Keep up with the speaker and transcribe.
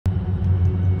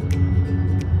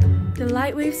The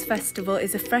Lightwaves Festival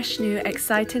is a fresh, new,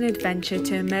 exciting adventure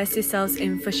to immerse yourselves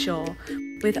in for sure,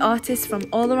 with artists from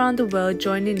all around the world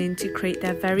joining in to create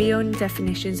their very own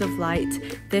definitions of light.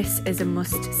 This is a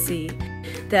must-see.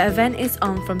 The event is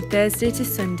on from Thursday to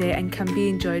Sunday and can be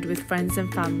enjoyed with friends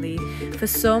and family. For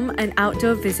some, an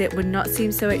outdoor visit would not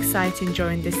seem so exciting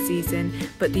during this season,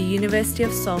 but the University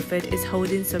of Salford is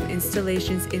holding some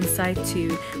installations inside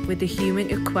too, with the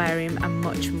human aquarium and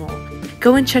much more.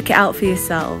 Go and check it out for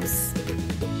yourselves.